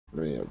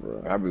Yeah,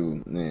 bro. I be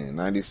man,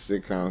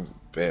 90s sitcoms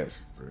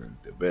best, bro.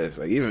 The best.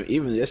 Like even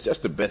it's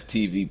just the best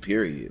TV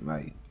period.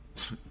 Like,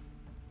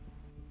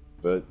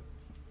 but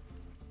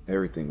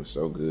everything was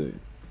so good.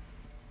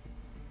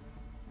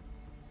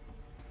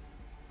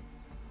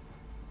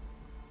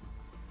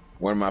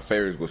 One of my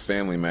favorites was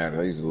Family Matters.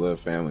 I used to love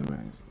Family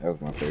Matters. That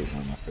was my favorite.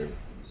 One of my favorites.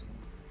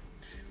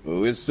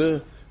 Oh, it's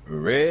a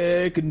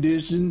rare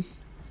condition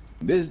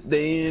this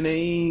day and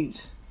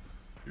age.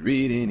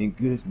 Read any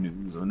good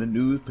news on the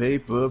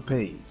newspaper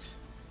page.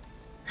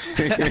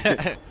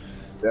 That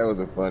was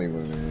a funny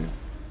one, man.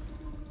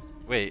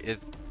 Wait,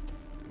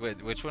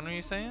 which one are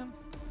you saying?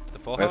 The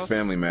Full That's House?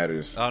 Family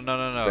Matters. Oh no.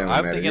 Family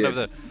I'm Matters, thinking yeah.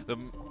 of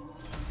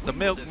the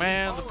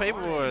Milkman, the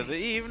Paperboy, the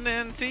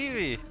Evening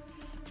TV.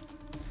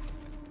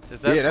 Is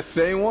that Yeah, that's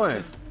the same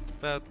one.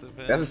 about the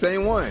band? That's the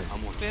same one.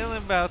 Feeling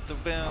about the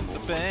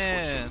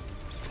band.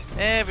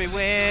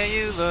 Everywhere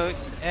you look,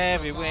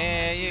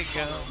 everywhere you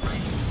go.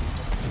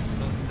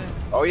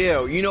 Oh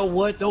yeah, you know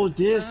what? Those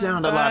did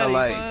sound a lot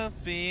alike.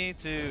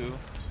 Too.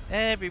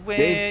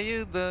 Everywhere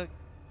you look.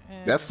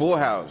 That's Full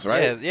House,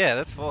 right? Yeah,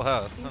 that's Full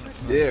House.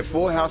 Yeah,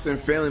 Full House and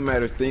Family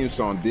Matters theme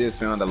song did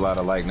sound a lot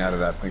alike now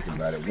that I think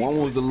about it. One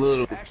was a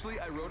little,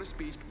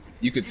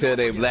 you could tell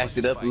they blacked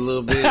it up a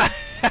little bit.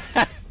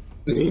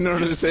 You know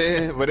what I'm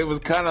saying? But it was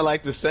kind of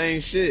like the same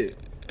shit.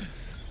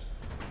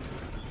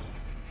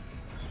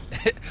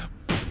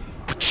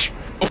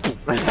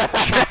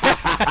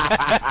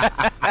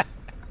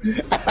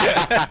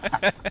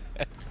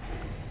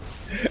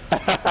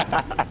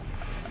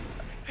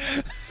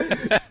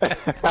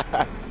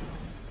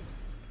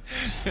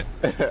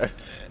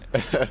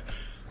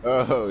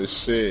 Oh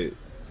shit,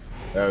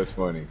 that was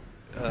funny.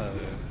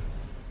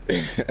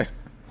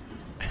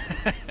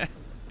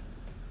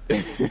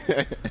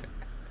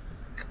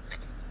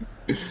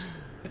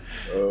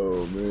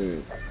 Oh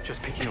man.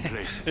 Just picking a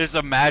place. Just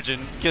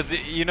imagine, because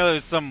you know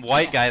there's some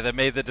white guy that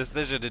made the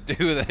decision to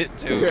do that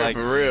too. Yeah, Like,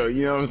 for real,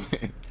 you know what I'm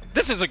saying?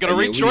 this isn't going to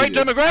Yeah, reach we the right need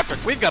it.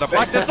 demographic. We've got to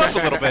black this up a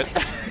little bit.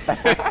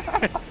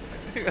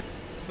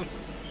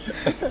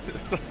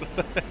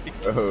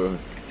 Oh.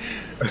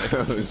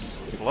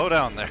 Slow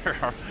down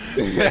there.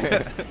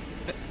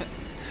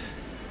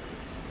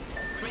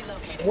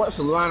 What's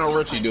Lionel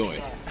Richie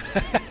doing?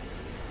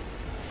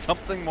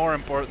 Something more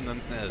important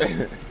than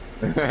this.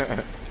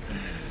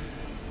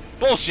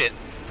 Bullshit.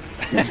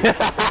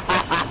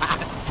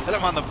 Put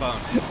him on the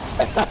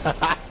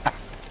phone.